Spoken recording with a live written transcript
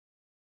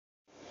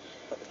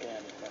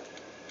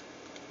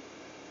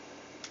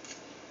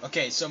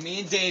Okay, so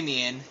me and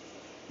Damien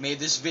made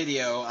this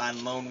video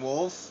on Lone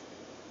Wolf,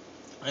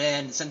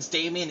 and since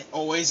Damien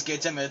always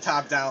gets him the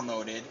top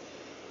downloaded,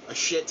 a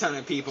shit ton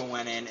of people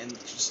went in and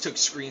just took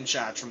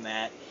screenshots from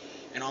that,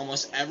 and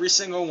almost every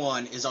single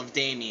one is of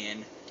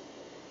Damien.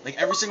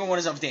 Like, every single one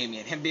is of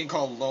Damien. Him being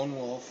called Lone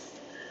Wolf.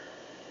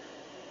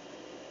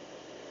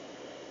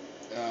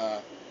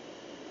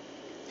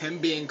 Him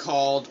being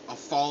called a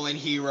fallen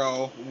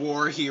hero,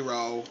 war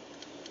hero,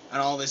 and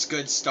all this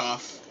good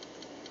stuff.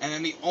 And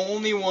then the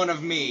only one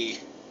of me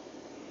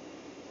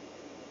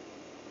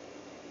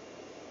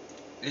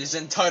is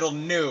entitled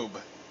noob.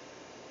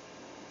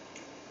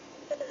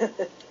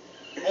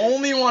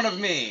 Only one of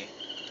me.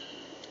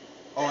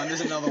 Oh, and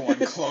there's another one,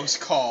 close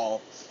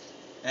call.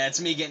 And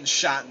it's me getting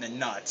shot in the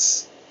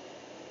nuts.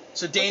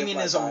 So Damien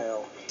is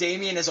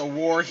a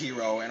war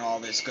hero and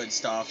all this good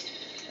stuff.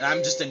 And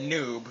I'm just a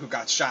noob who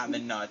got shot in the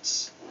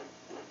nuts.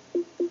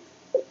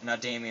 Now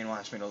Damien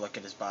wants me to look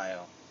at his bio.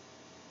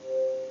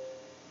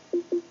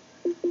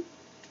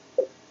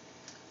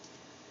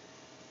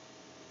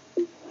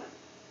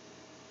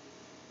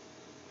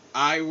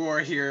 I war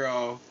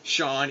hero,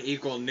 Sean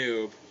equal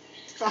noob.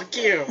 Fuck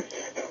you.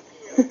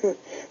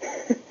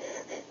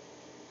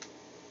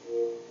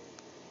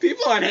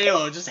 People on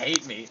Halo just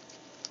hate me.